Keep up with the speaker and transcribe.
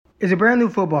It's a brand new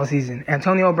football season.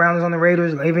 Antonio Brown is on the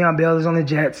Raiders, Le'Veon Bell is on the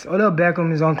Jets, Odell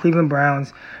Beckham is on Cleveland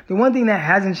Browns. The one thing that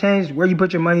hasn't changed, where you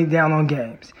put your money down on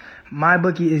games.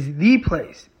 MyBookie is the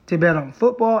place to bet on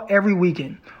football every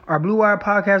weekend. Our Blue Wire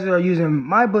podcasters are using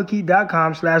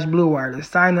mybookie.com/bluewire to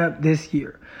sign up this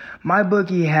year.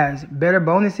 MyBookie has better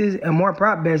bonuses and more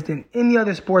prop bets than any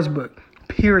other sports book,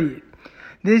 period.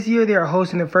 This year they are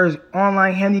hosting the first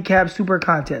online handicap super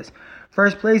contest.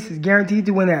 First place is guaranteed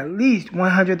to win at least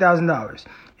 $100,000.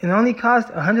 It only costs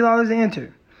 $100 to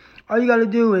enter. All you got to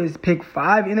do is pick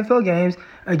 5 NFL games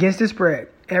against the spread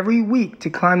every week to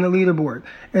climb the leaderboard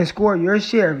and score your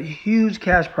share of a huge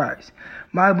cash prize.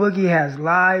 MyBookie has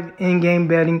live in-game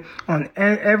betting on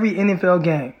every NFL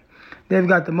game. They've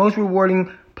got the most rewarding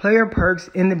player perks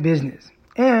in the business.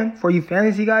 And for you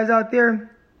fantasy guys out there,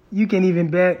 you can even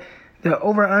bet the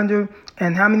over-under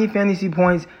and how many fantasy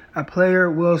points a player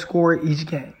will score each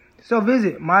game. So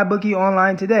visit MyBookie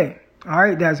online today. All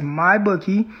right, that's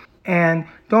MyBookie. And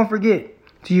don't forget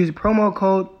to use promo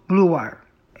code BLUEWIRE.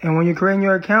 And when you're creating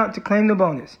your account to claim the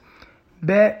bonus,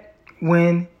 bet,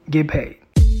 win, get paid.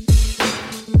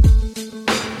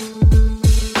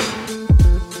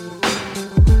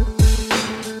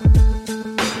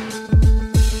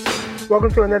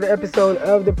 Welcome to another episode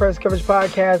of the Press Coverage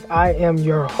Podcast. I am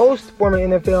your host, former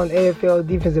NFL and AFL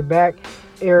defensive back,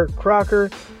 Eric Crocker.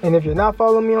 And if you're not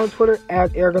following me on Twitter,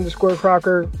 at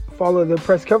Eric_Crocker, follow the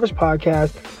Press Coverage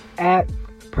Podcast at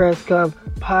Press Cov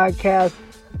Podcast.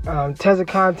 Tons of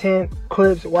content,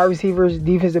 clips, wide receivers,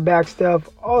 defensive back stuff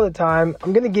all the time.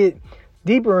 I'm going to get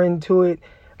deeper into it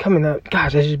coming up.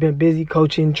 Gosh, I've just been busy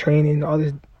coaching, training, all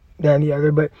this, that, and the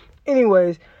other. But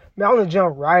anyways, man, I'm going to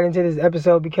jump right into this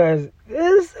episode because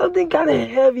there's something kind of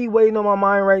heavy waiting on my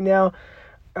mind right now.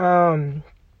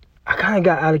 I kind of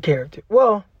got out of character.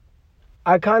 Well,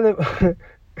 I kind of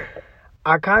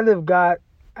got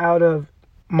out of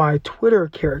my Twitter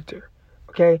character.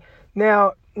 Okay,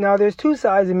 now there's two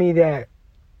sides of me there's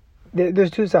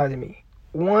two sides of me.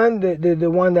 One,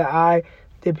 the one that I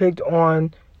depict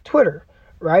on Twitter,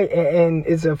 right? And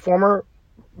it's a former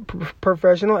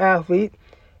professional athlete,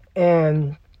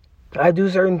 and I do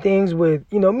certain things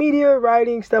with, media,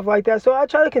 writing, stuff like that. So I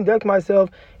try to conduct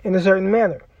myself in a certain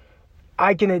manner.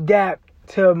 I can adapt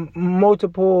to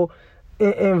multiple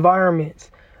environments.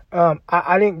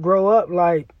 I didn't grow up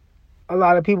like a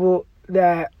lot of people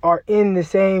that are in the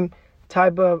same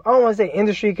type of, I don't want to say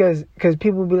industry because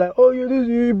people will be like, oh,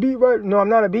 you're a beat writer. No, I'm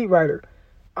not a beat writer.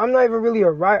 I'm not even really a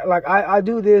writer. Like, I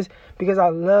do this because I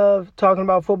love talking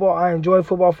about football. I enjoy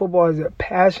football. Football is a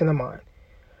passion of mine.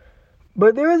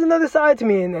 But there is another side to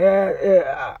me, and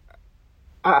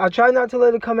I try not to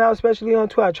let it come out, especially on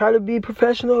Twitter. I try to be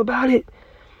professional about it.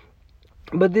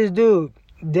 But this dude,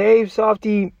 Dave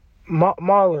Softy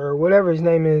Mahler, or whatever his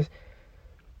name is,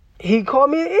 he called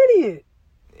me an idiot.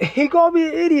 He called me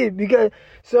an idiot because,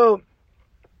 so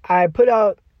I put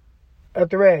out a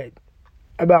thread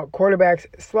about quarterbacks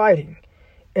sliding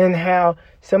and how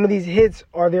some of these hits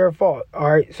are their fault.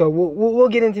 All right, so we'll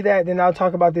get into that. Then I'll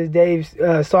talk about this Dave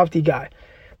Softy guy.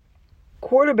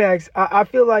 Quarterbacks, I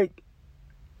feel like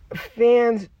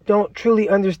fans don't truly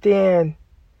understand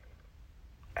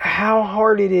how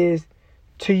hard it is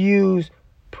to use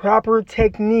proper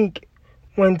technique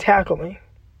when tackling.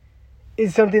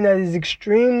 It's something that is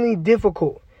extremely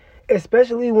difficult,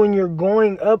 especially when you're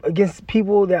going up against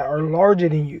people that are larger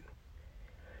than you.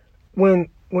 When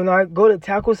I go to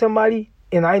tackle somebody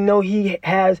and I know he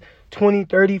has 20,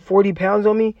 30, 40 pounds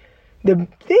on me, the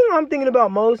thing I'm thinking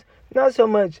about most, not so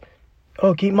much,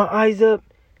 keep my eyes up,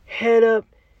 head up,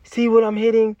 see what I'm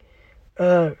hitting,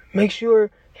 make sure,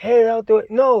 head out there.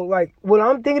 No, like, what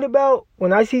I'm thinking about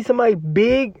when I see somebody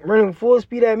big running full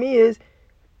speed at me is,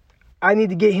 I need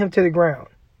to get him to the ground.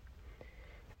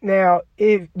 Now,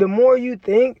 if the more you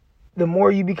think, the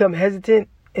more you become hesitant,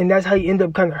 and that's how you end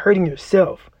up kind of hurting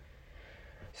yourself.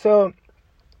 So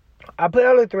I put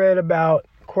out a thread about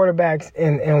quarterbacks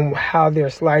and how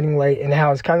they're sliding late and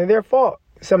how it's kind of their fault,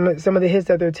 some of the hits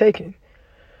that they're taking.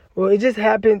 Well, it just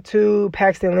happened to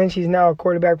Paxton Lynch. He's now a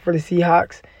quarterback for the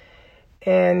Seahawks,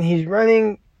 and he's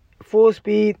running full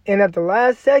speed, and at the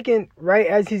last second, right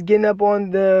as he's getting up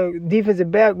on the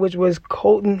defensive back, which was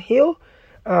Colton Hill,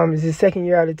 is his second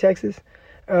year out of Texas,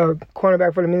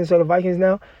 cornerback for the Minnesota Vikings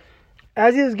now.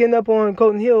 As he was getting up on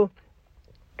Colton Hill,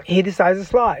 he decides to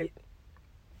slide.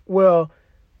 Well,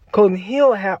 Colton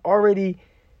Hill had already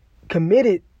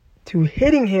committed to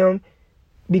hitting him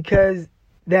because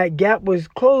that gap was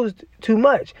closed too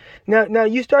much. Now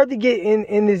you start to get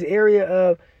in this area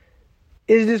of,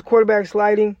 is this quarterback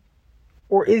sliding,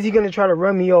 or is he going to try to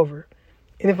run me over?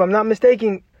 And if I'm not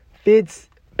mistaken,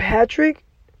 Fitzpatrick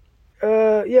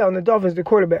on the Dolphins, the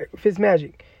quarterback,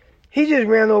 Fitzmagic. He just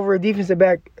ran over a defensive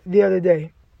back the other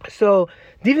day. So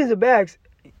defensive backs,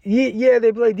 yeah,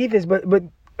 they play defense, but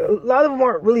a lot of them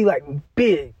aren't really like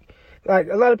big. Like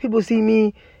a lot of people see me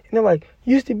and they're like,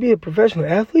 "You used to be a professional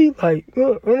athlete?" Like,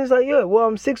 and it's like, yeah, well,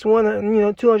 I'm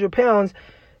 6'1", 200 pounds.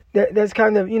 That's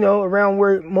kind of, around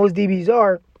where most DBs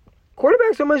are.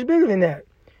 Quarterbacks are much bigger than that.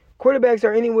 Quarterbacks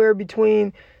are anywhere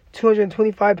between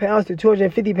 225 pounds to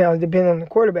 250 pounds, depending on the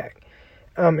quarterback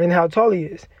and how tall he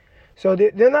is. So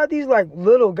they're not these like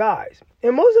little guys.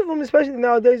 And most of them, especially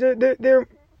nowadays, they're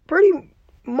pretty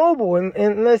mobile,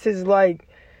 unless it's like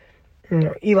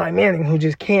Eli Manning, who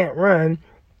just can't run.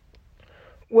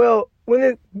 Well, when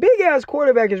a big ass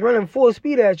quarterback is running full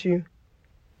speed at you,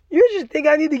 you just think,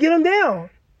 I need to get him down.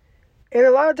 And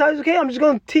a lot of times, okay, I'm just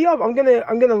gonna tee up. I'm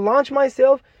gonna launch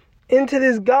myself into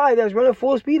this guy that's running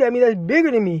full speed at me, that's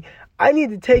bigger than me. I need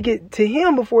to take it to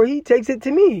him before he takes it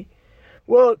to me.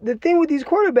 Well, the thing with these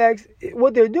quarterbacks,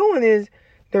 what they're doing is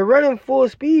they're running full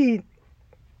speed,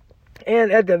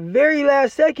 and at the very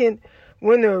last second,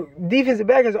 when the defensive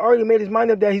back has already made his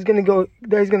mind up that he's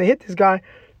gonna hit this guy,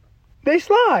 they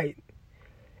slide.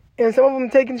 And some of them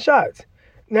taking shots.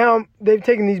 Now they've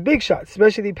taken these big shots,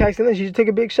 especially Paxton Lynch. He should take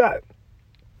a big shot.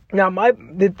 Now my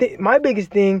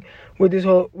biggest thing with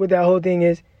that whole thing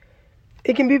is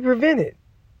it can be prevented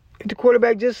if the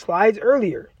quarterback just slides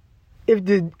earlier.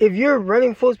 If you're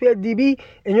running full speed at DB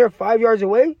and you're 5 yards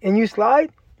away and you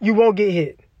slide, you won't get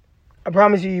hit. I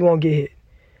promise you won't get hit.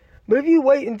 But if you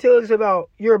wait until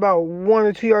you're about 1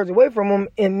 or 2 yards away from him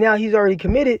and now he's already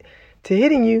committed to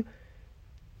hitting you,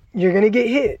 you're gonna get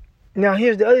hit. Now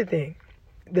here's the other thing,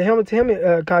 the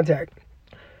helmet-to-helmet contact.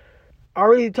 I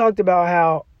already talked about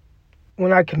how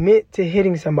when I commit to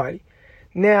hitting somebody.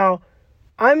 Now,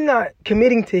 I'm not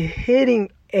committing to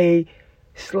hitting a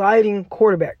sliding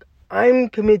quarterback. I'm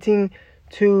committing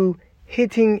to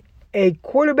hitting a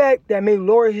quarterback that may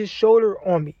lower his shoulder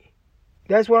on me.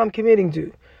 That's what I'm committing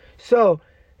to. So,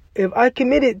 if I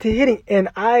committed to hitting and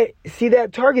I see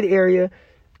that target area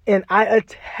and I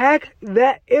attack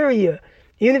that area,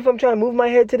 even if I'm trying to move my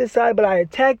head to the side, but I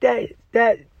attack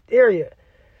that area,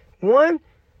 one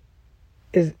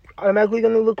is automatically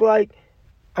going to look like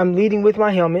I'm leading with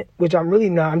my helmet, which I'm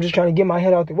really not. I'm just trying to get my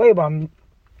head out the way, but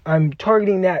I'm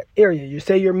targeting that area. You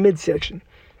say your midsection.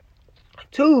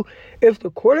 Two, if the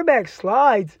quarterback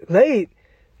slides late,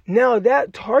 now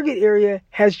that target area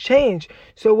has changed.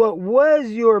 So what was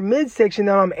your midsection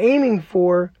that I'm aiming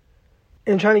for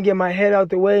and trying to get my head out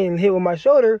the way and hit with my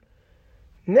shoulder,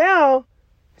 now,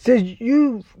 since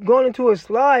you've gone into a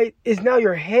slide, it's now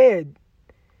your head.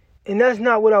 And that's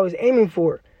not what I was aiming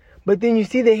for. But then you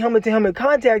see the helmet-to-helmet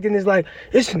contact, and it's like,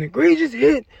 it's an egregious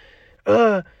hit.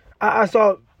 I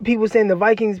saw people saying the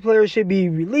Vikings players should be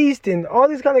released and all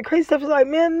this kind of crazy stuff. It's like,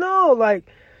 man, no. Like,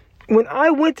 when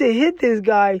I went to hit this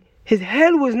guy, his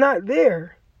head was not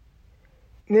there.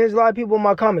 And there's a lot of people in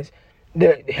my comments,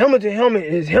 the helmet-to-helmet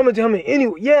is helmet-to-helmet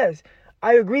anyway. Yes,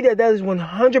 I agree that is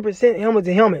 100%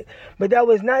 helmet-to-helmet. But that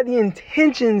was not the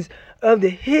intentions of the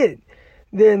hit.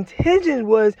 The intention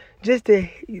was just to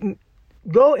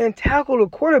go and tackle the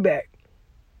quarterback.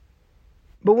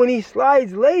 But when he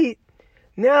slides late,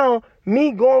 now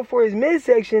me going for his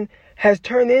midsection has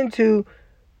turned into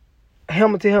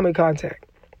helmet-to-helmet contact.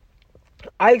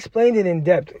 I explained it in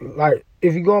depth. Like,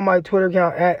 if you go on my Twitter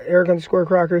account at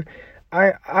Eric_Crocker,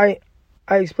 I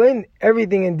explained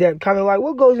everything in depth. Kind of like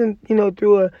what goes in,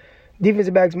 through a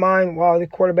defensive back's mind while the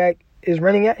quarterback is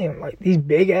running at him. Like, these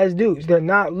big ass dudes, they're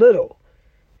not little.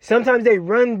 Sometimes they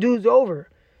run dudes over.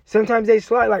 Sometimes they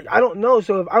slide. Like, I don't know.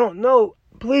 So if I don't know,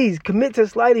 please commit to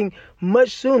sliding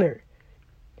much sooner.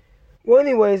 Well,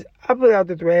 anyways, I put out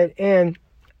the thread and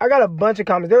I got a bunch of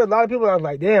comments. There were a lot of people that I was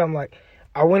like, damn, like,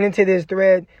 I went into this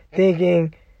thread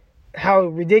thinking, how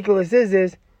ridiculous is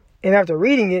this? And after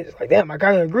reading it, it's like, damn, I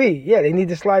kind of agree. Yeah, they need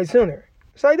to slide sooner.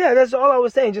 It's like that. That's all I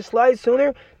was saying. Just slide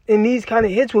sooner, and these kind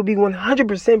of hits will be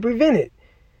 100% prevented.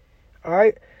 All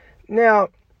right? Now,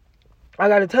 I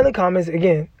got a ton of comments,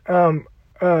 again, comments,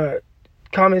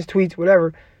 tweets,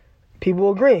 whatever,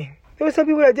 people agreeing. There were some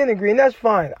people that didn't agree, and that's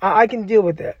fine. I can deal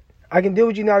with that. I can deal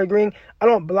with you not agreeing. I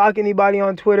don't block anybody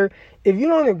on Twitter. If you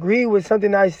don't agree with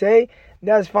something I say,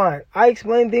 that's fine. I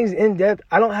explain things in depth.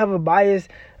 I don't have a bias,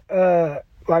 to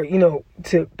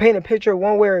paint a picture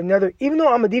one way or another. Even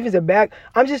though I'm a defensive back,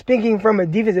 I'm just speaking from a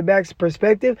defensive back's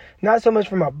perspective, not so much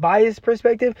from a biased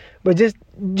perspective, but just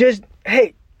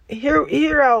hey,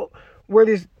 hear out where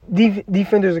these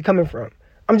defenders are coming from.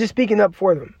 I'm just speaking up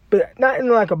for them, but not in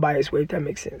like a biased way, if that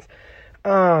makes sense.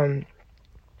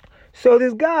 So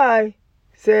this guy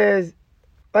says,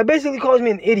 basically calls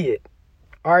me an idiot.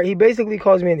 All right, he basically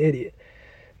calls me an idiot.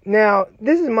 Now,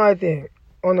 this is my thing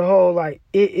on the whole, like,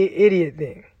 idiot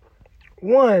thing.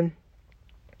 One,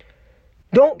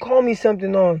 don't call me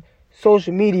something on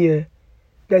social media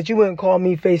that you wouldn't call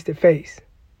me face to face.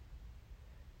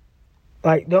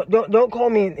 Like, don't call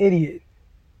me an idiot.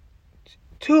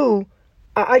 Two,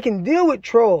 I can deal with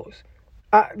trolls.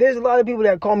 There's a lot of people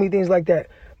that call me things like that,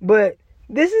 but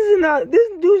this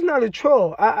dude's not a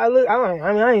troll. I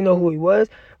didn't know who he was,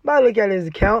 but I look at his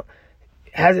account,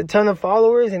 has a ton of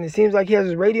followers, and it seems like he has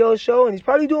his radio show, and he's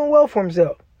probably doing well for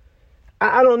himself.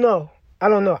 I don't know.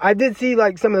 I did see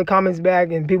like some of the comments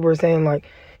back, and people were saying like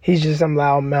he's just some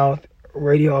loudmouth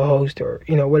radio host or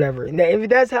whatever. Now, if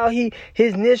that's how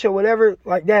his niche or whatever,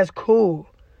 like that's cool.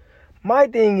 My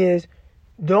thing is,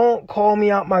 don't call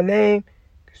me out my name.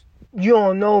 You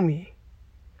don't know me,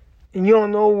 and you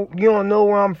don't know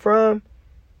where I'm from,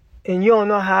 and you don't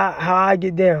know how I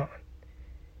get down.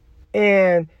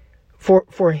 And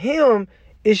for him,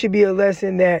 it should be a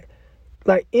lesson that,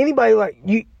 like, anybody, like,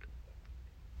 you,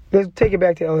 let's take it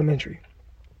back to elementary.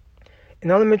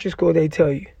 In elementary school, they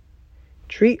tell you,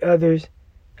 treat others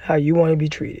how you want to be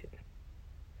treated.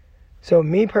 So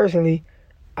me personally,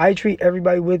 I treat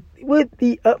everybody with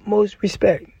the utmost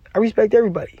respect. I respect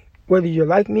everybody, whether you're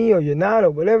like me or you're not or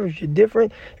whatever. If you're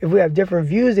different, if we have different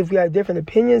views, if we have different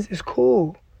opinions, it's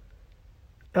cool.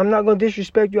 I'm not going to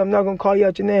disrespect you. I'm not going to call you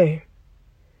out your name.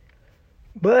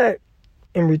 But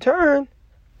in return,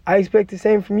 I expect the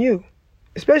same from you.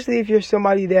 Especially if you're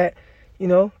somebody that,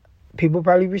 people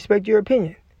probably respect your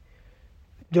opinion.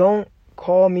 Don't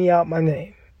call me out my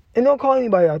name. And don't call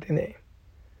anybody out their name.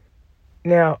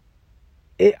 Now,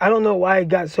 I don't know why it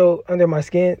got so under my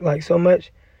skin, like so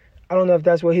much. I don't know if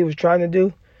that's what he was trying to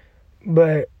do.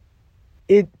 But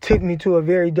it took me to a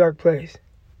very dark place.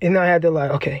 And I had to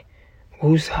like, okay,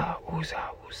 woosah.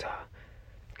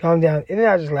 Calm down. And then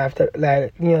I just laughed at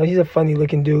it. He's a funny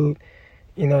looking dude.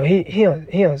 He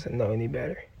doesn't know any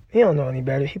better. He don't know any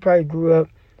better. He probably grew up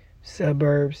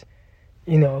suburbs,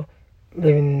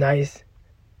 living nice,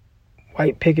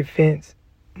 white picket fence,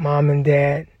 mom and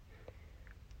dad.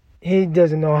 He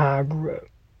doesn't know how I grew up.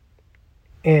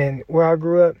 And where I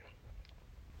grew up,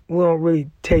 we don't really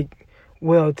take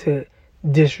well to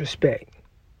disrespect.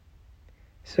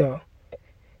 So,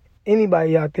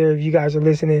 anybody out there, if you guys are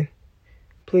listening,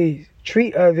 please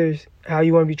treat others how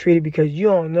you want to be treated, because you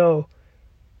don't know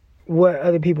what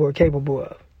other people are capable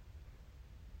of.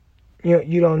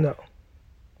 You don't know.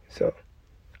 So,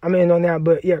 I'm in on that.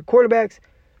 But yeah, quarterbacks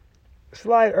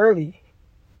slide early,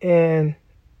 and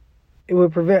it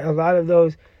would prevent a lot of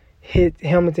those hit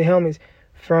helmet to helmets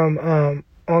from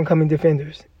oncoming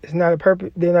defenders. It's not a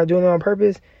purpose. They're not doing it on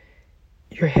purpose.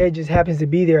 Your head just happens to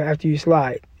be there after you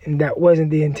slide, and that wasn't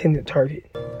the intended target.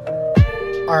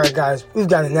 Alright guys, we've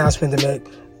got an announcement to make.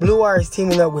 Blue Wire is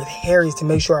teaming up with Harry's to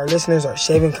make sure our listeners are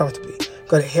shaving comfortably.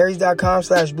 Go to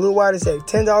harrys.com/Blue Wire to save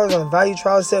 $10 on a value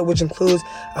trial set, which includes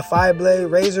a 5-blade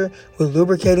razor with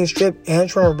lubricating strip and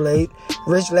trimmer blade,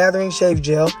 rich lathering shave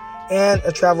gel, and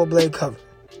a travel blade cover.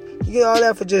 You get all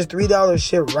that for just $3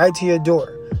 shipped right to your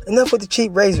door. Enough with the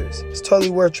cheap razors. It's totally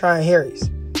worth trying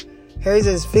Harry's. Harry's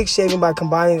is fixed shaving by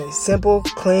combining a simple,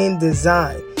 clean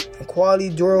design and quality,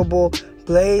 durable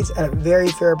blades at a very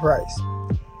fair price.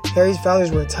 Harry's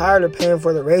founders were tired of paying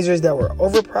for the razors that were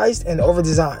overpriced and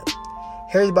overdesigned.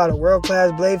 Harry's bought a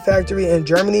world-class blade factory in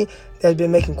Germany that has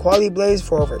been making quality blades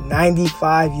for over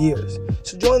 95 years.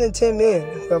 So join the 10 men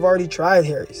who have already tried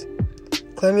Harry's.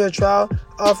 Claim your trial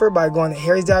offer by going to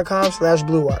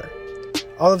harrys.com/Blue Wire.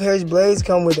 All of Harry's blades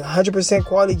come with a 100%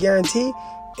 quality guarantee.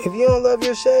 If you don't love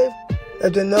your shave,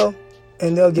 let them know,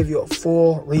 and they'll give you a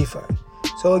full refund.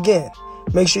 So again,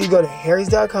 make sure you go to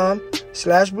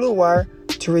harrys.com/Blue Wire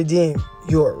to redeem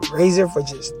your razor for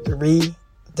just $3.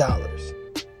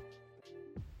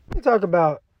 We talk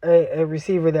about a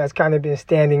receiver that's kind of been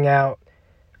standing out,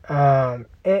 and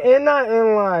not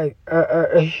in like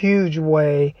a huge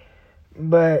way,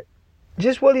 but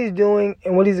just what he's doing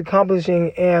and what he's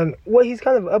accomplishing and what he's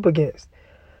kind of up against.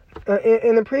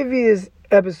 In the previous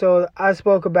episode, I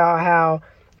spoke about how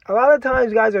a lot of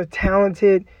times guys are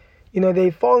talented.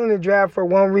 They fall in the draft for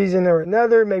one reason or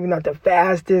another. Maybe not the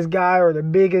fastest guy or the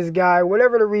biggest guy,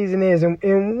 whatever the reason is.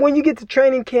 And when you get to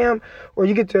training camp or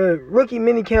you get to rookie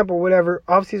mini camp or whatever,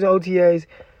 offseason OTAs,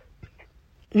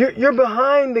 you're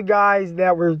behind the guys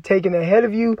that were taken ahead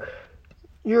of you.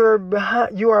 You are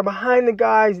behind the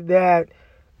guys that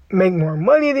make more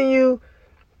money than you.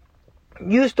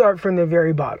 You start from the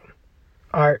very bottom.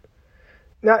 All right.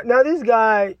 Now this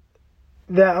guy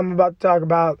that I'm about to talk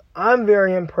about, I'm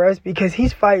very impressed because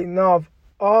he's fighting off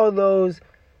all those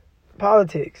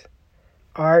politics.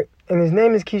 All right. and his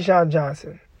name is KeeSean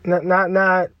Johnson.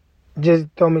 Not just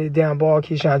throw me the damn ball,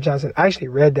 KeeSean Johnson. I actually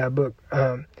read that book,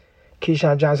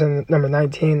 KeeSean Johnson, number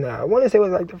 19. I want to say it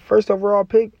was like the first overall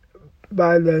pick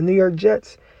by the New York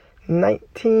Jets,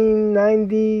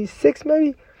 1996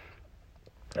 maybe.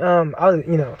 I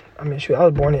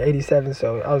was born in 87,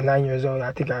 so I was 9 years old.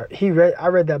 I think I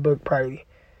read that book probably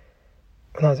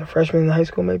when I was a freshman in high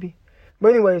school, maybe.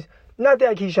 But anyways, not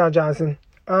that KeeSean Johnson.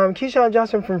 KeeSean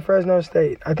Johnson from Fresno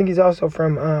State. I think he's also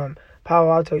from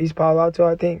Palo Alto, East Palo Alto,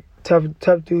 I think.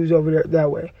 Tough dudes over there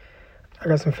that way. I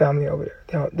got some family over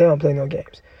there. They don't play no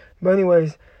games. But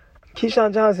anyways,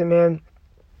 KeeSean Johnson, man,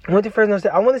 went to Fresno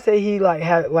State. I want to say he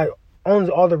owns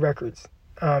all the records.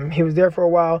 He was there for a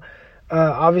while.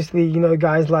 Obviously,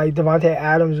 guys like Devontae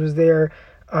Adams was there.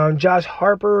 Josh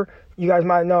Harper, you guys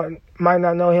might not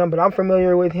know him, but I'm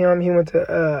familiar with him. He went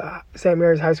to St.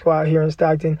 Mary's High School out here in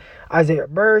Stockton. Isaiah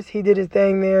Burst, he did his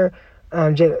thing there.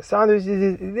 Jalen Saunders,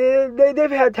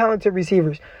 they've had talented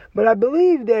receivers. But I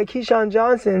believe that KeeSean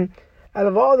Johnson, out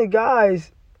of all the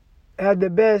guys, had the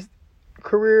best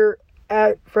career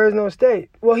at Fresno State.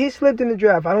 Well, he slipped in the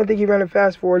draft. I don't think he ran a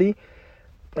fast 40,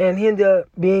 and he ended up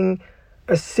being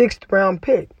a 6th round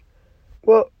pick.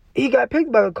 Well, he got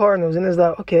picked by the Cardinals, and it's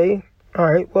like, okay,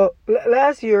 all right. Well,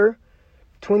 last year,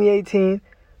 2018,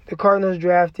 the Cardinals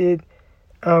drafted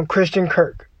Christian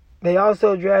Kirk. They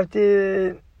also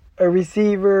drafted a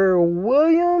receiver,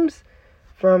 Williams,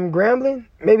 from Grambling,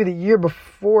 maybe the year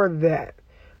before that.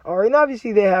 All right, and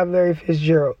obviously they have Larry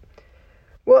Fitzgerald.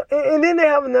 Well, and then they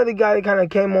have another guy that kind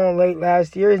of came on late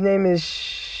last year. His name is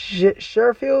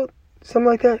Sherfield, something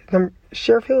like that.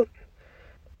 Sherfield.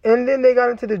 And then they got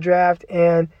into the draft,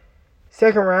 and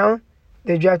second round,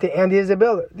 they drafted Andy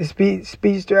Isabella, the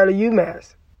speedster out of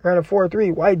UMass. Ran a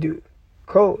 4.3, white dude.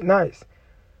 Cool, nice.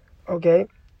 Okay.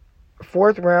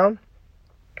 4th round,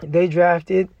 they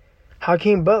drafted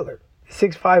Hakeem Butler,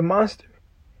 6'5" monster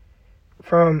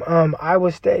from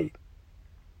Iowa State.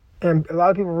 And a lot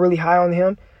of people were really high on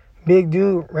him. Big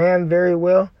dude, ran very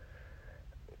well.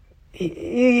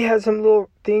 He had some little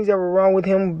things that were wrong with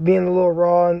him, being a little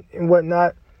raw and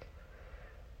whatnot.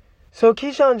 So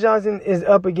KeeSean Johnson is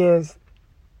up against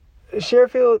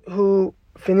Sherfield, who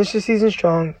finished the season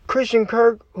strong. Christian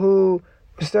Kirk, who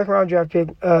was 2nd round draft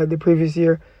pick the previous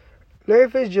year.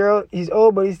 Larry Fitzgerald, he's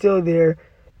old, but he's still there.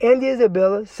 Andy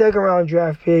Isabella, 2nd round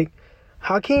draft pick.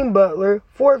 Hakeem Butler,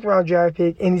 4th round draft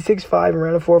pick, and he's 6'5" and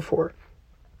ran a 4.4.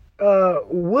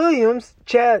 Williams,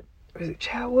 Chad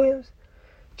Williams?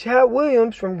 Chad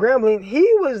Williams from Grambling, he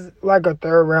was like a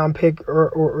 3rd round pick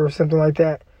or something like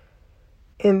that.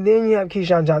 And then you have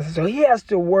KeeSean Johnson. So he has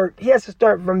to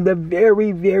start from the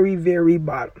very, very, very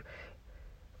bottom.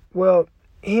 Well,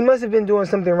 he must have been doing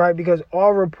something right, because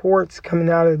all reports coming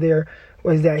out of there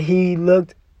was that he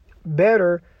looked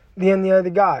better than the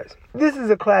other guys. This is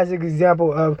a classic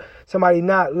example of somebody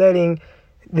not letting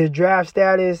the draft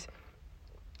status,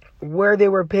 where they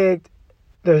were picked,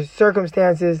 the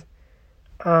circumstances,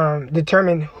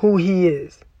 determine who he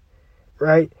is,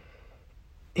 right?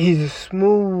 He's a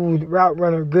smooth route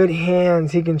runner, good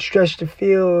hands. He can stretch the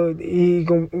field. He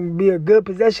can be a good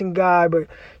possession guy, but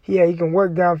he can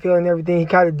work downfield and everything. He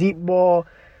caught a deep ball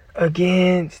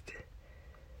against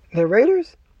the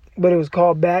Raiders, but it was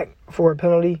called back for a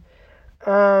penalty.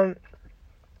 But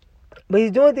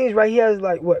he's doing things right. He has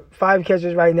 5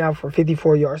 catches right now for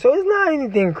 54 yards. So it's not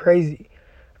anything crazy,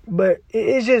 but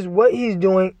it's just what he's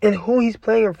doing and who he's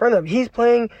playing in front of. He's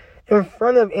playing in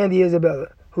front of Andy Isabella,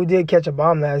 who did catch a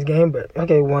bomb last game, but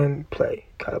okay, one play,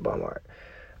 caught a bomb, all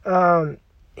right.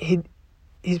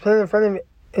 He's playing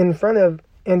in front of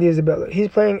Andy Isabella. He's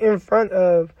playing in front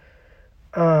of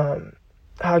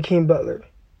Hakeem Butler.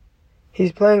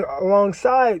 He's playing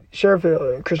alongside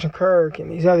Sherfield and Christian Kirk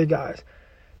and these other guys.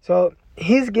 So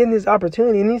he's getting this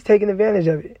opportunity, and he's taking advantage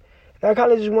of it. And I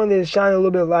kind of just wanted to shine a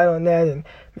little bit of light on that, and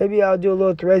maybe I'll do a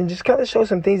little thread and just kind of show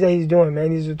some things that he's doing,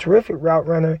 man. He's a terrific route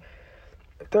runner.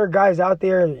 If there are guys out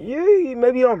there,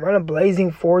 maybe you don't run a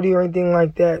blazing 40 or anything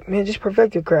like that, man, just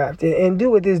perfect your craft and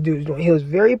do what this dude's doing. He was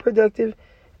very productive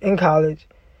in college,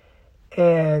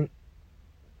 and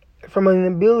from an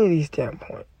ability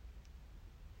standpoint,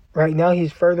 right now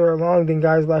he's further along than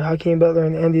guys like Hakeem Butler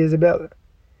and Andy Isabella.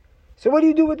 So what do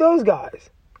you do with those guys?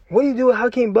 What do you do with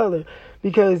Hakeem Butler?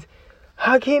 Because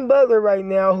Hakeem Butler right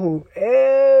now, who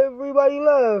everybody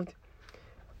loved,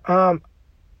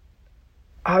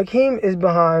 Hakeem is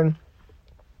behind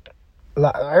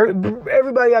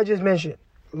everybody I just mentioned.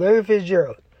 Larry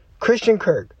Fitzgerald, Christian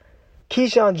Kirk,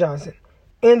 KeeSean Johnson,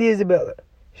 Andy Isabella,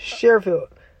 Sherfield.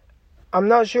 I'm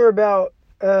not sure about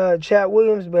Chad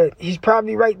Williams, but he's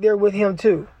probably right there with him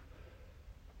too.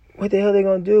 what the hell are they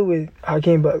going to do with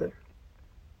Hakeem Butler?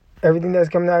 Everything that's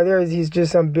coming out of there is he's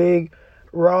just some big,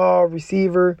 raw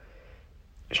receiver,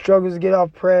 struggles to get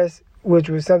off press, which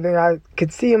was something I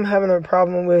could see him having a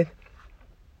problem with.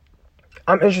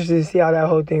 I'm interested to see how that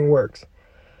whole thing works.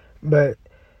 But,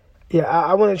 yeah,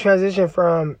 I want to transition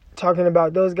from talking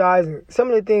about those guys and some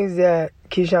of the things that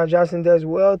KeeSean Johnson does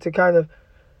well to kind of,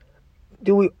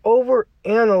 do we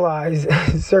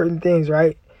overanalyze certain things,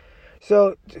 right?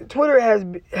 So Twitter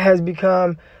has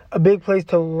become a big place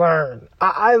to learn.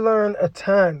 I learn a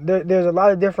ton. There's a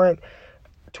lot of different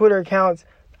Twitter accounts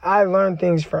I learn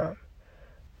things from.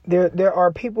 There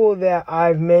are people that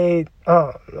I've made,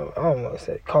 I don't want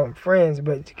to call them friends,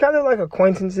 but kind of like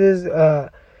acquaintances,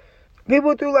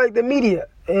 people through like the media.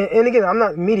 And again, I'm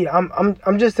not media.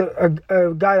 I'm just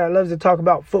a guy that loves to talk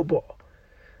about football.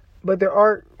 But there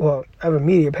are, I have a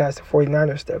media pass to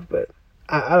 49er stuff, but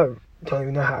I don't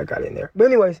even know how I got in there. But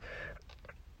anyways,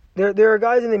 there are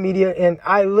guys in the media, and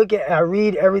I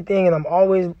read everything, and I'm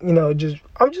always, I'm just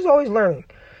always learning.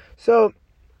 So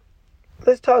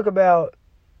let's talk about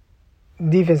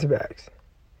defensive backs.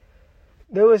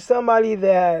 There was somebody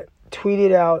that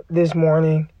tweeted out this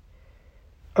morning,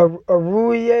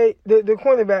 Aruye, the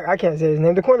cornerback, I can't say his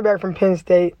name, the cornerback from Penn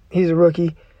State, he's a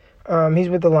rookie. He's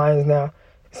with the Lions now.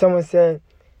 Someone said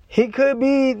he could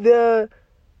be the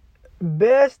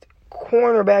best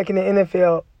cornerback in the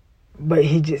NFL, but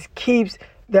he just keeps,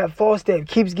 that false step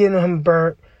keeps getting him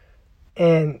burnt,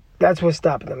 and that's what's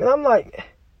stopping him. And I'm like,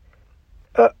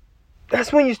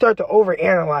 that's when you start to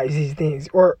overanalyze these things,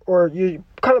 or you're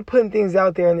kind of putting things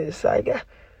out there, and it's like,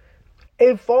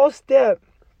 a false step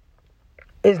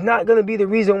is not going to be the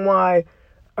reason why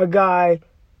a guy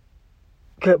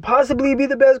could possibly be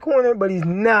the best corner, but he's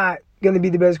not going to be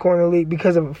the best corner in the league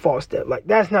because of a false step. Like,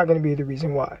 that's not going to be the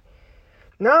reason why.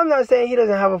 Now, I'm not saying he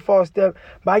doesn't have a false step,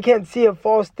 but I can't see a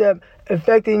false step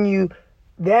affecting you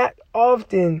that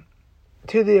often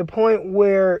to the point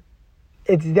where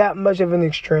it's that much of an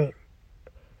extreme.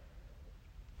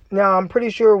 Now, I'm pretty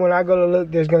sure when I go to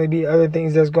look, there's going to be other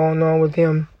things that's going on with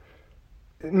him.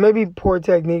 Maybe poor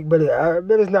technique, but I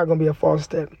bet it's not going to be a false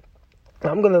step.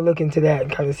 I'm going to look into that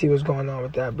and kind of see what's going on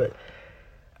with that. But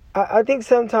I think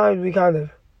sometimes we kind of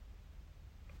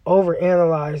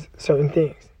overanalyze certain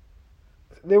things.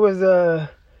 There was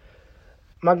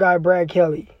my guy Brad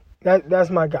Kelly. That's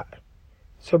my guy.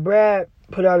 So Brad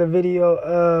put out a video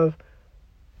of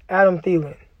Adam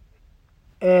Thielen.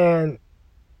 And,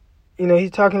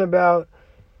 he's talking about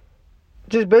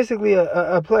just basically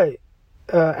a play.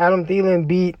 Adam Thielen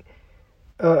beat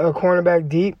a cornerback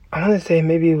deep. I want to say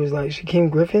maybe it was like Shaquem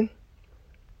Griffin.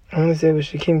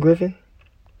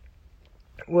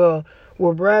 Well,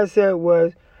 what Brad said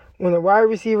was, when a wide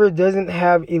receiver doesn't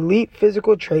have elite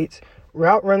physical traits,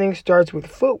 route running starts with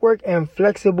footwork and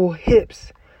flexible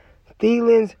hips.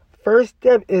 Thielen's first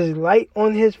step is light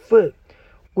on his foot,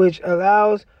 which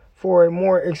allows for a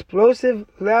more explosive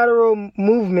lateral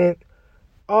movement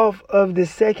off of the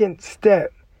second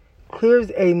step.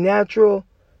 Clears a natural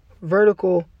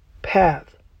vertical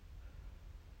path.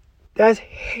 That's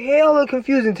hella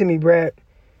confusing to me, Brad.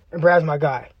 And Brad's my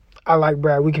guy. I like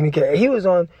Brad. We communicate.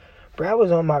 Brad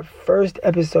was on my first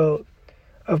episode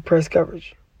of Press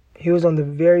Coverage. He was on the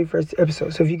very first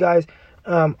episode. So if you guys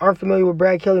aren't familiar with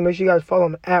Brad Kelly, make sure you guys follow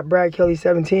him at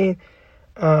BradKelly17.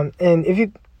 And if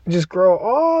you just scroll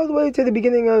all the way to the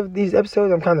beginning of these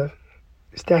episodes, I'm kind of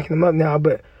stacking them up now,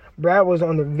 but Brad was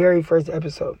on the very first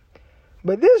episode.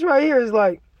 But this right here is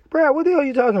like, Brad, what the hell are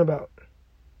you talking about?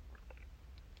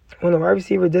 When a wide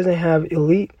receiver doesn't have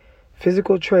elite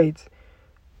physical traits,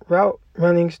 route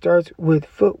running starts with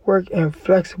footwork and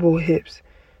flexible hips.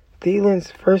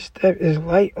 Thielen's first step is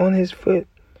light on his foot,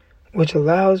 which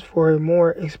allows for a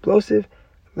more explosive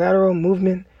lateral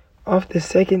movement off the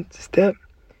second step.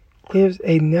 Clears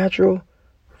a natural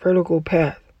vertical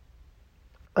path.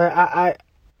 I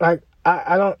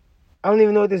don't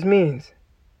even know what this means.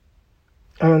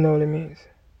 I don't know what it means.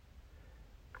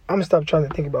 I'm gonna stop trying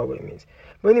to think about what it means.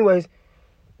 But anyways,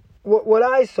 what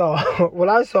I saw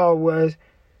was,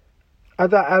 I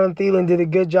thought Adam Thielen did a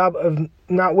good job of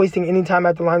not wasting any time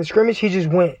at the line of scrimmage. He just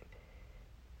went.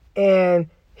 And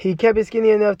he kept it skinny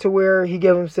enough to where he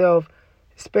gave himself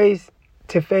space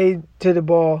to fade to the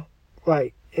ball,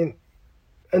 like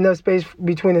enough space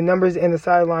between the numbers and the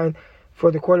sideline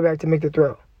for the quarterback to make the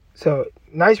throw. So,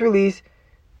 nice release.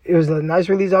 It was a nice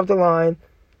release off the line.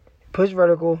 Push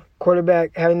vertical.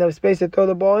 Quarterback had enough space to throw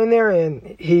the ball in there,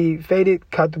 and he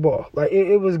faded, caught the ball. Like,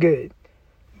 it was good.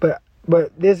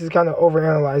 But this is kind of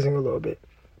overanalyzing a little bit.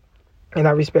 And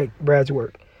I respect Brad's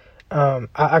work.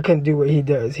 I couldn't do what he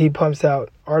does. He pumps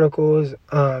out articles,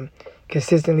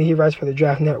 consistently. He writes for the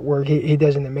Draft Network. He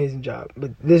does an amazing job.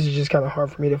 But this is just kind of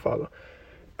hard for me to follow.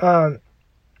 I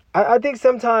think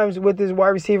sometimes with this wide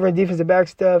receiver and defensive back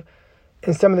stuff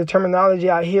and some of the terminology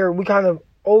out here, we kind of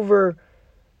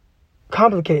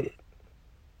over-complicate it.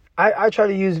 I try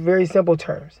to use very simple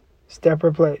terms. Step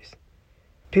replace.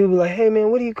 People be like, hey, man,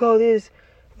 what do you call this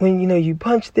when, you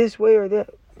punch this way or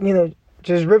that?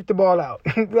 Just rip the ball out.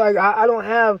 Like, I don't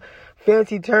have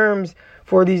fancy terms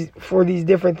for these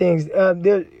different things.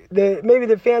 Maybe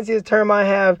the fanciest term I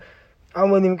have, I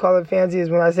wouldn't even call it fancy, is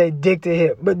when I say dick to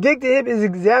hip. But dick to hip is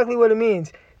exactly what it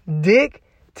means. Dick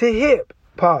to hip.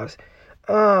 Pause.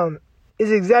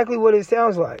 Is exactly what it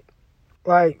sounds like.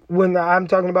 Like when I'm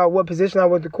talking about what position I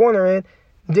want the corner in,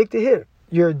 dick to hip.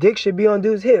 Your dick should be on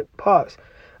dude's hip. Pause.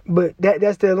 But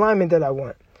that's the alignment that I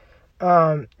want.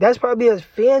 That's probably as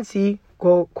fancy,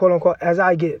 quote unquote, as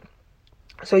I get.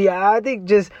 So yeah, I think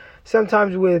just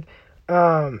sometimes with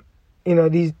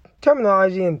these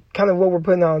terminology and kind of what we're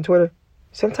putting out on Twitter,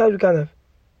 sometimes we kind of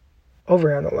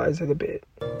overanalyze it a bit.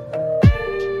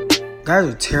 Guys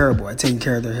are terrible at taking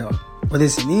care of their health. Whether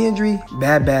it's a knee injury,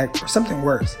 bad back, or something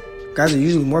worse, guys are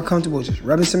usually more comfortable just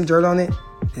rubbing some dirt on it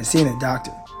than seeing a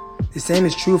doctor. The same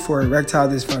is true for erectile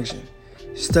dysfunction.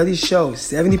 Studies show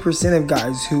 70% of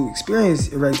guys who experience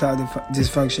erectile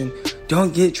dysfunction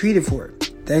don't get treated for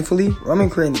it. Thankfully, Roman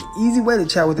created an easy way to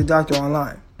chat with a doctor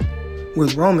online.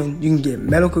 With Roman, you can get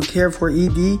medical care for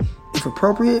ED if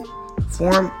appropriate,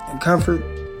 form and comfort,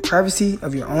 privacy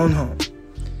of your own home.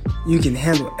 You can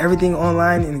handle everything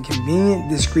online in a convenient,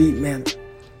 discreet manner.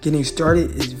 Getting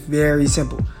started is very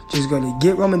simple. Just go to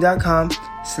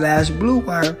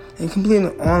GetRoman.com/BlueWire and complete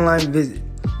an online visit.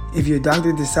 If your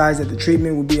doctor decides that the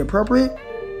treatment will be appropriate,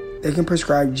 they can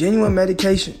prescribe genuine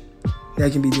medication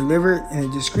that can be delivered in a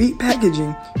discreet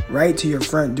packaging right to your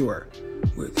front door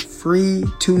with free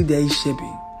 2-day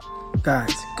shipping.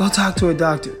 Guys, go talk to a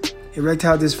doctor.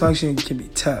 Erectile dysfunction can be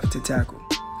tough to tackle,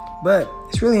 but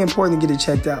it's really important to get it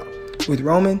checked out. With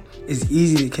Roman, it's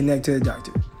easy to connect to a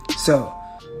doctor. So,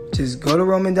 just go to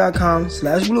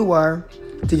Roman.com/BlueWire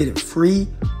to get a free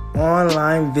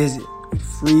online visit with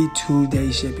free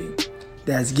 2-day shipping.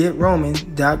 That's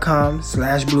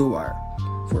GetRoman.com/BlueWire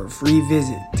for a free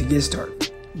visit to get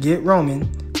started.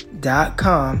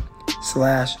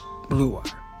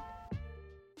 GetRoman.com/BlueWire.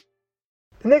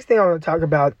 The next thing I want to talk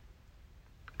about,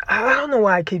 I don't know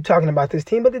why I keep talking about this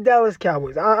team, but the Dallas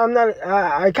Cowboys.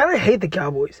 I kind of hate the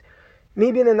Cowboys.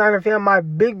 Me being a Niner fan, my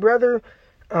big brother,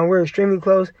 we're extremely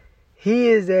close. He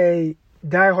is a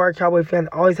diehard Cowboy fan.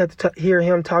 I always have to hear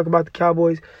him talk about the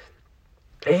Cowboys.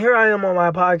 And here I am on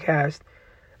my podcast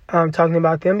talking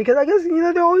about them because I guess,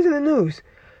 they're always in the news.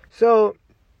 So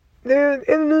they're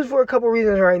in the news for a couple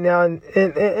reasons right now.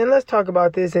 And let's talk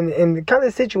about this and the kind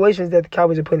of situations that the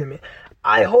Cowboys are putting them in.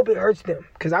 I hope it hurts them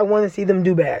because I want to see them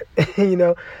do bad,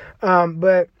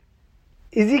 But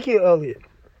Ezekiel Elliott,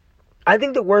 I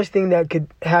think the worst thing that could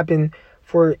happen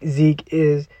for Zeke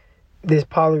is this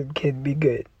Pollard kid be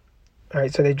good. All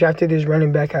right, so they drafted this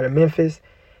running back out of Memphis.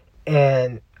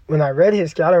 And when I read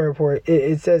his scouting report,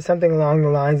 it says something along the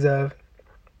lines of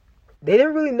they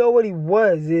didn't really know what he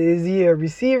was. Is he a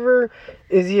receiver?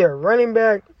 Is he a running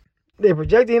back? They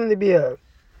projected him to be a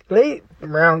late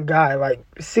round guy, like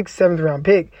 6th, 7th round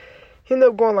pick. He ended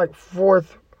up going like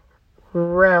 4th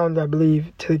round, I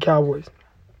believe, to the Cowboys.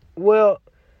 Well,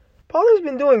 Pollard's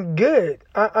been doing good.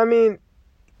 I mean,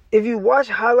 if you watch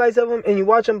highlights of him and you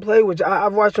watch him play, which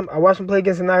I've watched him. I watched him play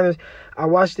against the Niners. I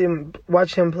watched him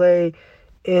play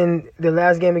in the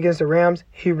last game against the Rams.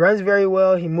 He runs very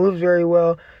well. He moves very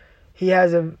well. He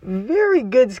has a very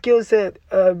good skill set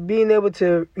of being able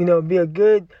to, be a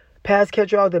good pass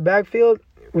catcher out the backfield,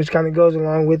 which kind of goes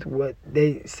along with what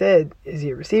they said. Is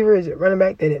he a receiver? Is he a running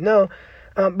back? They didn't know.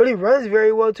 But he runs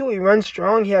very well, too. He runs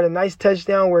strong. He had a nice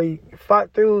touchdown where he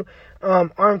fought through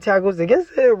arm tackles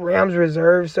against the Rams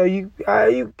reserve. So you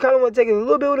kind of want to take it a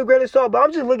little bit with a grain of salt. But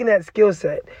I'm just looking at skill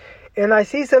set. And I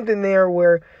see something there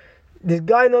where this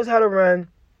guy knows how to run.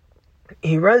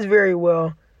 He runs very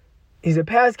well. He's a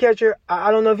pass catcher. I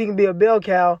don't know if he can be a bell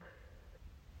cow.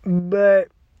 But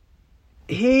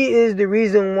he is the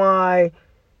reason why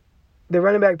the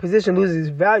running back position loses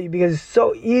value because it's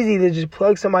so easy to just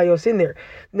plug somebody else in there.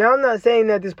 Now, I'm not saying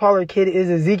that this Pollard kid is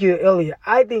Ezekiel Elliott.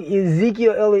 I think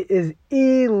Ezekiel Elliott is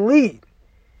elite.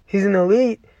 He's an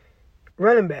elite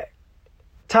running back.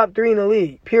 Top 3 in the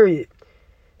league, period.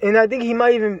 And I think he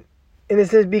might even, in a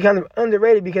sense, be kind of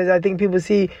underrated because I think people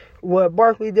see what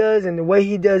Barkley does and the way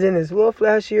he does it is a little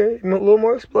flashier, a little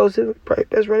more explosive, probably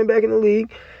best running back in the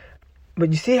league.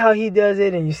 But you see how he does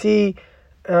it and you see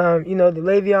the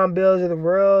Le'Veon Bells of the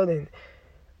world and,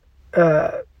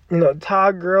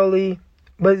 Todd Gurley.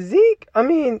 But Zeke,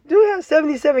 dude had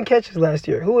 77 catches last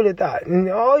year. Who would have thought? And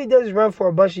all he does is run for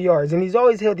a bunch of yards. And he's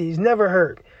always healthy. He's never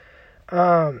hurt.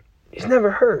 He's never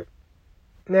hurt.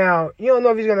 Now, you don't know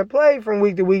if he's going to play from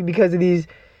week to week because of these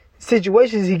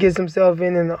situations he gets himself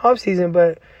in the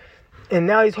offseason. And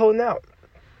now he's holding out.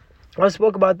 I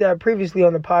spoke about that previously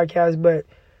on the podcast. But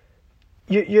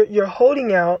you're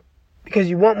holding out because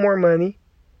you want more money.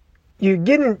 You're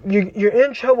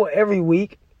in trouble every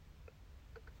week.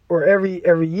 Or every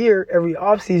year, every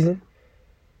off season.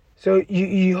 So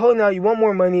you holding out, you want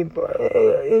more money,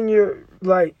 and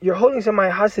you're holding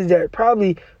somebody hostage that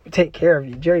probably will take care of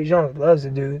you. Jerry Jones loves the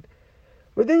dude.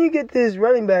 But then you get this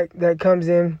running back that comes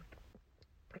in,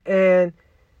 and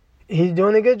he's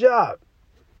doing a good job.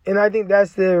 And I think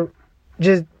that's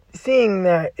just seeing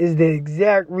that is the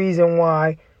exact reason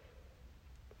why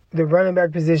the running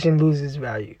back position loses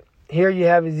value. Here you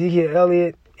have Zeke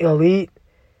Elliott, elite,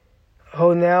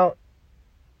 holding out,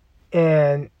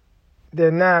 and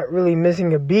they're not really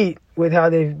missing a beat with how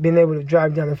they've been able to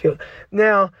drive down the field.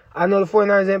 Now, I know the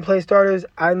 49ers didn't play starters.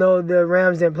 I know the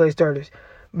Rams didn't play starters.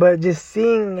 But just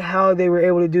seeing how they were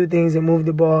able to do things and move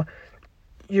the ball,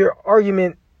 your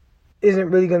argument isn't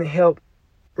really going to help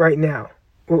right now.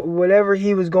 Whatever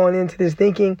he was going into this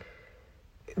thinking,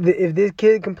 if this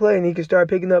kid can play and he can start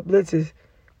picking up blitzes,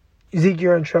 Zeke,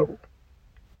 you're in trouble.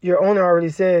 Your owner already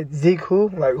said, Zeke who?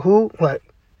 Who? That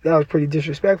was pretty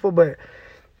disrespectful. But,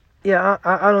 yeah,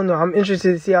 I don't know. I'm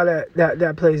interested to see how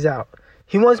that plays out.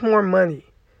 He wants more money.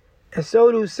 And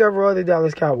so do several other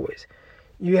Dallas Cowboys.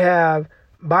 You have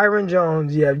Byron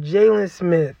Jones. You have Jalen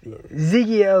Smith.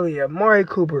 Zeke Elliott. Amari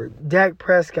Cooper. Dak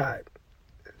Prescott.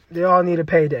 They all need a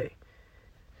payday.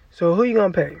 So who you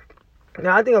going to pay?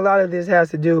 Now, I think a lot of this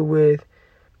has to do with,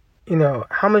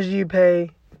 how much do you pay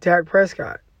Dak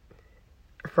Prescott?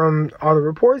 From all the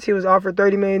reports, he was offered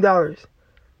 $30 million.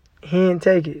 He didn't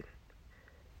take it.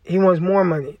 He wants more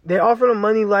money. They offered him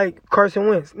money like Carson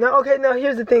Wentz. Now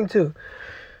here's the thing, too.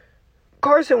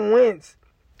 Carson Wentz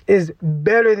is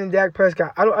better than Dak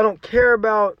Prescott. I don't care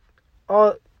about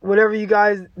all whatever you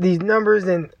guys, these numbers,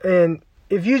 and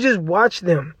if you just watch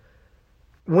them,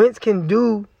 Wentz can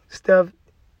do stuff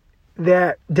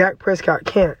that Dak Prescott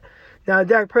can't. Now,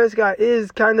 Dak Prescott is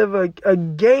kind of a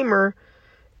gamer.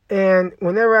 And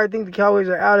whenever I think the Cowboys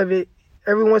are out of it,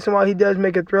 every once in a while he does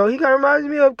make a throw. He kind of reminds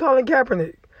me of Colin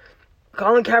Kaepernick.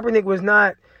 Colin Kaepernick was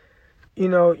not, you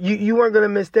weren't going to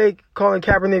mistake Colin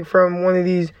Kaepernick from one of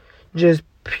these just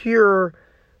pure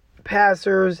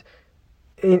passers,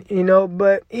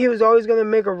 but he was always going to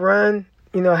make a run,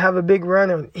 have a big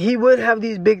run. He would have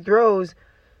these big throws,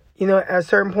 at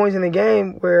certain points in the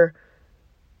game where,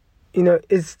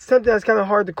 it's something that's kind of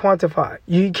hard to quantify.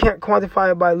 You can't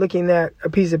quantify it by looking at a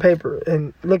piece of paper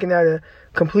and looking at a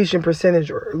completion percentage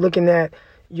or looking at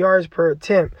yards per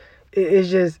attempt. It's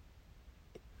just,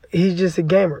 he's just a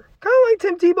gamer. Kind of like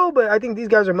Tim Tebow, but I think these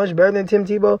guys are much better than Tim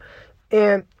Tebow.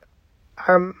 And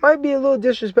I might be a little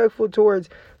disrespectful towards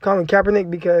Colin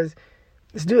Kaepernick because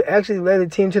this dude actually led the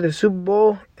team to the Super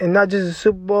Bowl, and not just the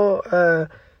Super Bowl,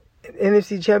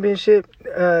 NFC Championship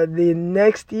the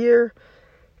next year.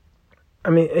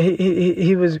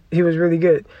 He was really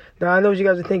good. Now, I know what you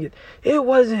guys are thinking. It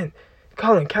wasn't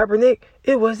Colin Kaepernick.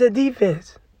 It was the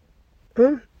defense.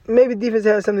 Maybe defense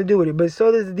had something to do with it, but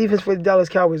so does the defense for the Dallas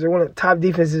Cowboys. They're one of the top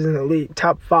defenses in the league,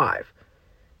 top 5.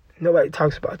 Nobody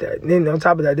talks about that. And then on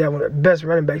top of that, they have one of the best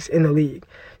running backs in the league.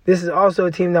 This is also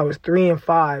a team that was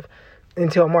 3-5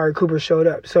 until Amari Cooper showed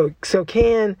up. So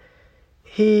can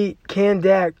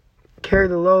Dak carry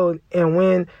the load and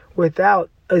win without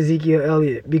Ezekiel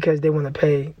Elliott because they want to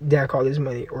pay Dak all this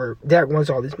money, or Dak wants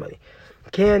all this money?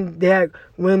 Can Dak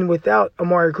win without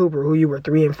Amari Cooper, who you were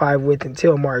 3-5 with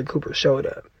until Amari Cooper showed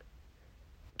up?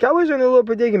 Cowboys are in a little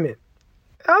predicament.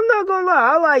 I'm not going to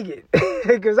lie, I like it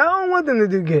because I don't want them to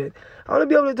do good. I want to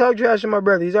be able to talk trash to my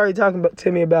brother. He's already talking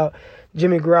to me about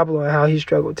Jimmy Garoppolo and how he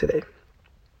struggled today.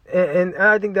 And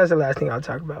I think that's the last thing I'll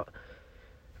talk about.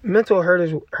 Mental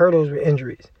hurdles with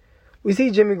injuries. We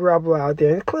see Jimmy Garoppolo out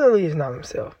there, and clearly he's not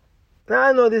himself. Now,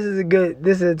 I know this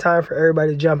is a time for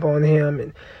everybody to jump on him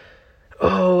and,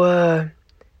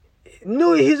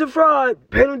 no, he's a fraud,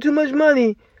 paid him too much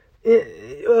money,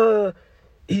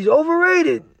 he's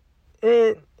overrated.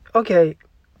 And, okay,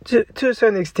 to a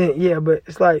certain extent, yeah, but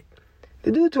it's like,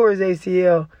 the dude tore his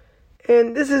ACL,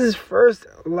 and this is his first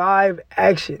live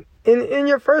action. In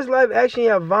your first live action, you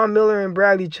have Von Miller and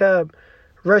Bradley Chubb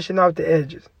rushing off the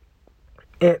edges.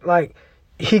 And,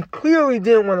 he clearly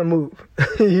didn't want to move.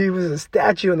 He was a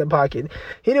statue in the pocket.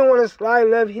 He didn't want to slide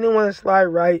left. He didn't want to slide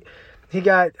right. He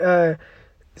got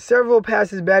several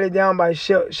passes batted down by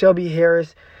Shelby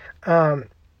Harris. It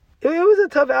was a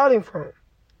tough outing for him.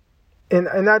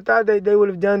 And I thought that they would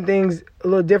have done things a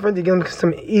little different to give him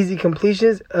some easy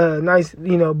completions, nice,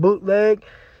 bootleg,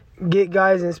 get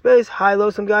guys in space,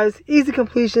 high-low some guys, easy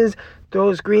completions, throw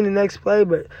a screen the next play.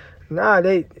 But nah,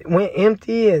 they went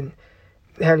empty and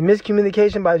had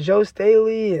miscommunication by Joe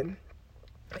Staley and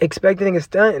expecting a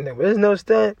stunt, and there was no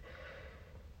stunt.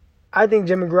 I think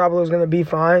Jimmy Garoppolo is going to be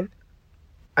fine.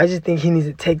 I just think he needs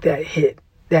to take that hit,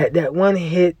 that one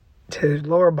hit to his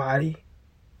lower body,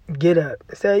 get up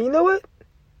and say, you know what?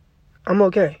 I'm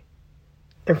okay.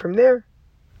 And from there,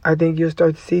 I think you'll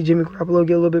start to see Jimmy Garoppolo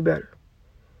get a little bit better.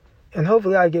 And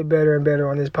hopefully I get better and better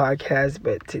on this podcast.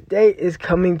 But today is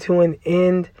coming to an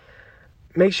end.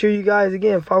 Make sure you guys,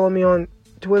 again, follow me on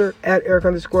Twitter at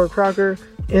Eric_Crocker.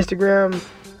 Instagram,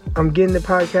 I'm getting the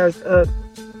podcast up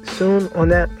soon on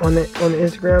the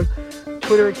Instagram.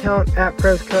 Twitter account at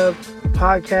PressCov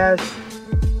Podcast.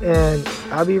 And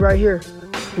I'll be right here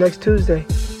next Tuesday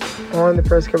on the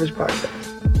Press Coverage Podcast.